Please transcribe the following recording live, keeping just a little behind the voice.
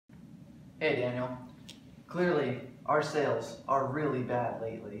Hey Daniel, clearly our sales are really bad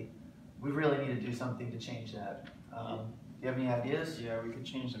lately. We really need to do something to change that. Do you have any ideas? Yeah, we could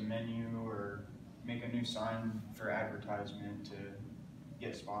change the menu or make a new sign for advertisement to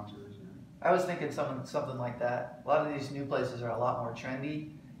get sponsors. I was thinking something like that. A lot of these new places are a lot more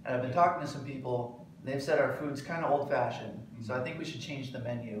trendy, and I've been talking to some people. They've said our food's kind of old-fashioned, so I think we should change the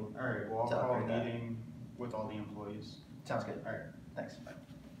menu. All right, well, I'll call a meeting with all the employees. Sounds good. All right, thanks. Bye.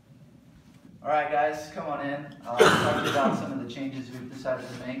 All right, guys, come on in. I'll talk to you about some of the changes we've decided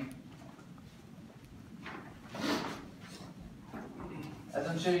to make. As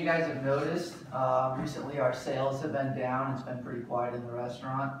I'm sure you guys have noticed, recently our sales have been down. It's been pretty quiet in the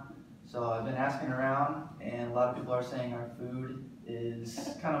restaurant. So I've been asking around, and a lot of people are saying our food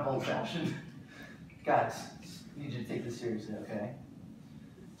is kind of old-fashioned. Guys, I need you to take this seriously, okay?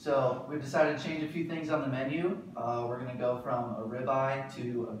 So we've decided to change a few things on the menu. We're going to go from a ribeye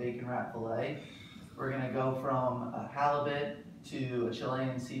to a bacon wrap fillet. We're going to go from a halibut to a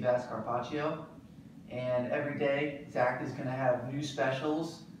Chilean sea bass carpaccio. And every day, Zach is going to have new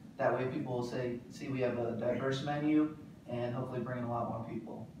specials. That way people will see we have a diverse menu and hopefully bring in a lot more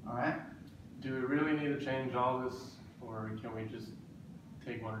people. All right? Do we really need to change all this, or can we just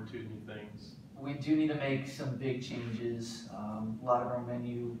take one or two new things? We do need to make some big changes. A lot of our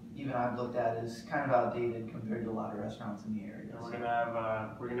menu, even I've looked at, is kind of outdated compared to a lot of restaurants in the area.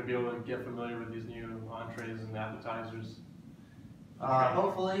 And we're gonna be able to get familiar with these new entrees and appetizers.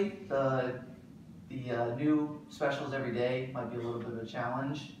 Hopefully, the new specials every day might be a little bit of a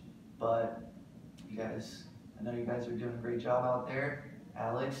challenge, but you guys, I know you guys are doing a great job out there.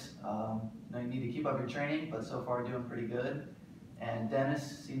 Alex, I know you need to keep up your training, but so far doing pretty good. And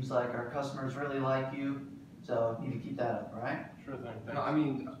Dennis, seems like our customers really like you, so you need to keep that up, all right? Sure thing. Thanks. No, I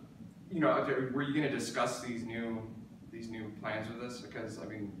mean, you know, were you going to discuss these new plans with us? Because I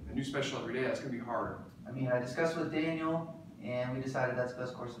mean, a new special every day, that's going to be hard. I mean, I discussed with Daniel, and we decided that's the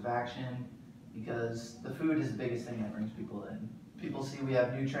best course of action because the food is the biggest thing that brings people in. People see we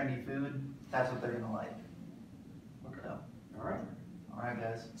have new trendy food, that's what they're going to like. Okay. So, All right. all right,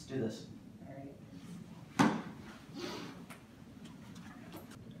 guys, let's do this.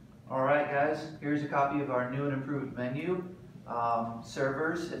 All right, guys, here's a copy of our new and improved menu.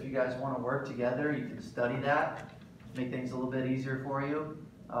 Servers, if you guys want to work together, you can study that, make things a little bit easier for you.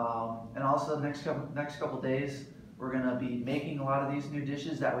 And also, the next couple days, we're going to be making a lot of these new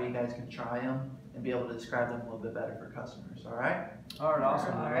dishes. That way you guys can try them and be able to describe them a little bit better for customers, all right? All right,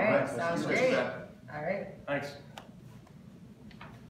 awesome. All right, let's sounds do this. great. All right. Thanks.